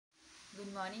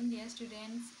Good morning, dear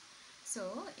students. So,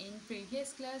 in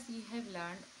previous class you have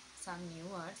learned some new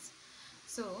words.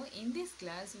 So, in this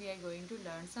class we are going to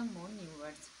learn some more new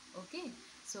words. Okay?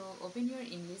 So, open your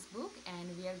English book and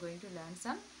we are going to learn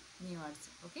some new words.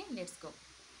 Okay? Let's go.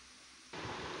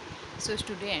 So,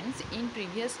 students, in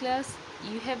previous class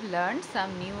you have learned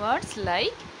some new words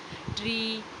like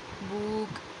tree,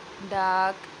 book,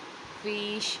 duck,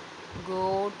 fish,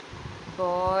 goat,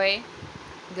 boy,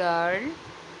 girl,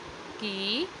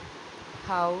 key,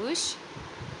 house,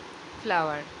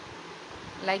 flower,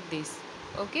 like this.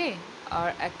 Okay,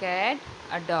 or a cat,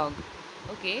 a dog.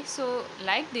 Okay, so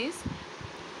like this,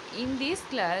 in this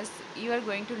class you are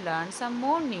going to learn some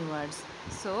more new words.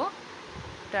 So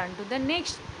turn to the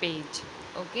next page.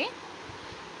 Okay,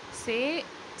 say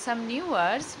some new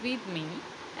words with me,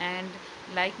 and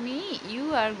like me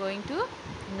you are going to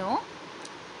know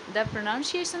the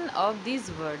pronunciation of these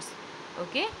words.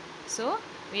 Okay, so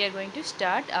we are going to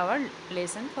start our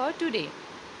lesson for today.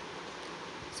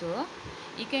 So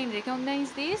you can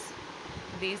recognize this.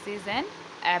 This is an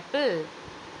apple,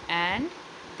 and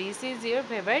this is your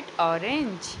favorite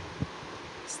orange.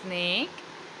 Snake,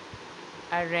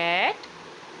 a rat,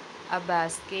 a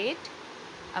basket,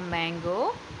 a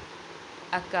mango,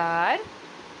 a car,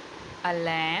 a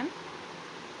lamb,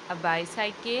 a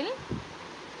bicycle,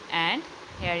 and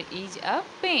here is a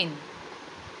pen.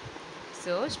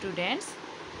 So students,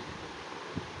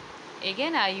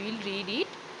 again I will read it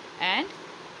and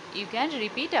you can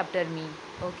repeat after me.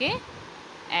 Okay?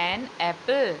 An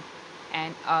apple,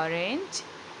 an orange,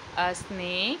 a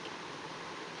snake,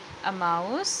 a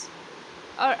mouse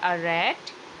or a rat,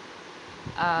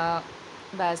 a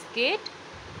basket,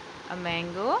 a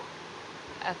mango,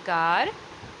 a car,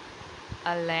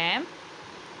 a lamp,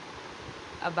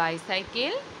 a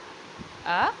bicycle,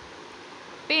 a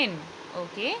pen.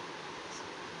 Okay?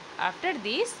 After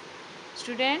this,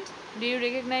 students, do you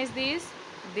recognize this?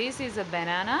 This is a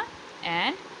banana,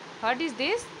 and what is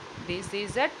this? This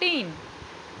is a tin.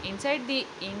 Inside the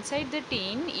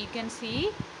tin you can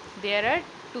see there are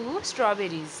two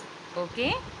strawberries.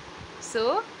 Okay,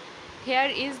 so here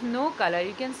is no color.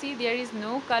 You can see there is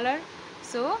no color.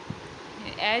 So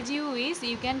as you wish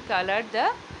you can color the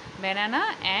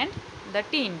banana and the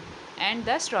tin and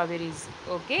the strawberries.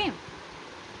 Okay,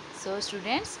 so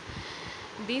students,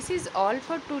 this is all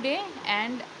for today,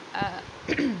 and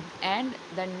and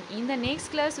then in the next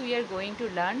class we are going to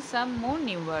learn some more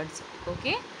new words.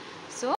 Okay,